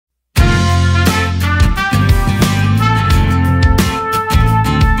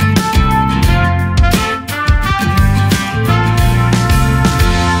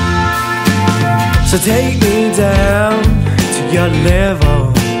So take me down to your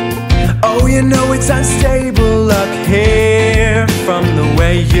level. Oh, you know it's unstable up here from the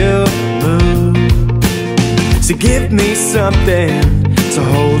way you move. So give me something to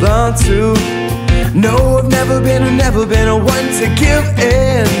hold on to. No, I've never been a one to give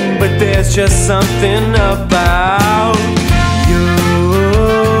in, but there's just something about you.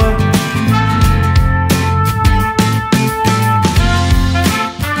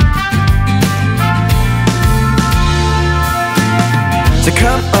 So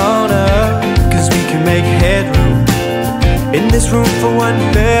come on up, 'cause we can make headroom in this room for one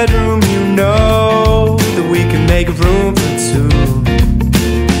bedroom. You know that we can make room for two.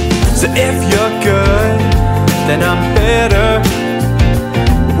 So if you're good, then I'm better,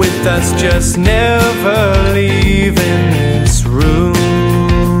 with us just never leaving this room.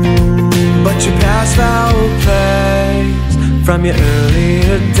 But your past foul place from your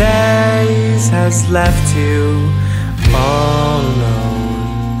earlier days has left you all alone.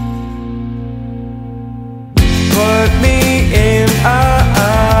 Put me in a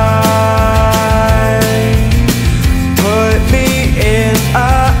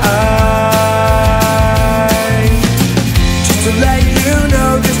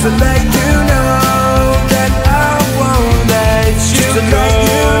to let you know that I won't let you go. Just to let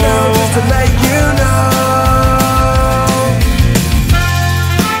you know, just to let you know.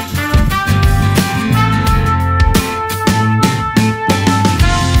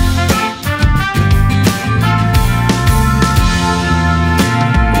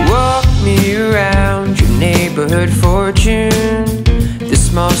 Walk me around your neighborhood fortune. The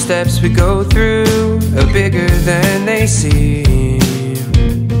small steps we go through are bigger than they seem.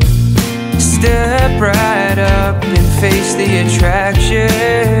 Step right up and face the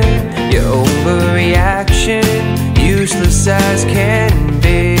attraction. Your overreaction, useless as can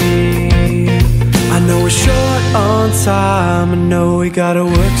be. I know we're short on time, I know we gotta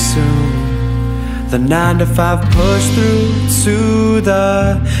work soon. The 9 to 5 push through to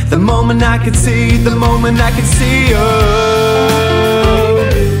the moment I could see, the moment I could see you.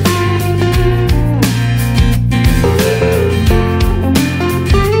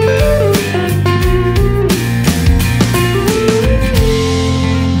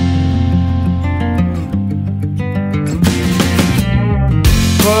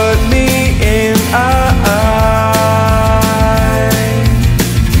 Put me in a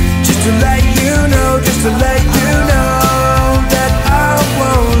just to let you know, just to let you know that I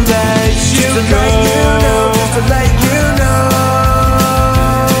won't let you go. Just to let you know,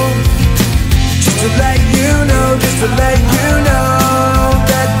 just to let you know, just to let you know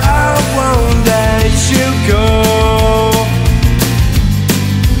that I won't let you go.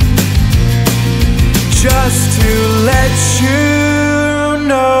 Just to let you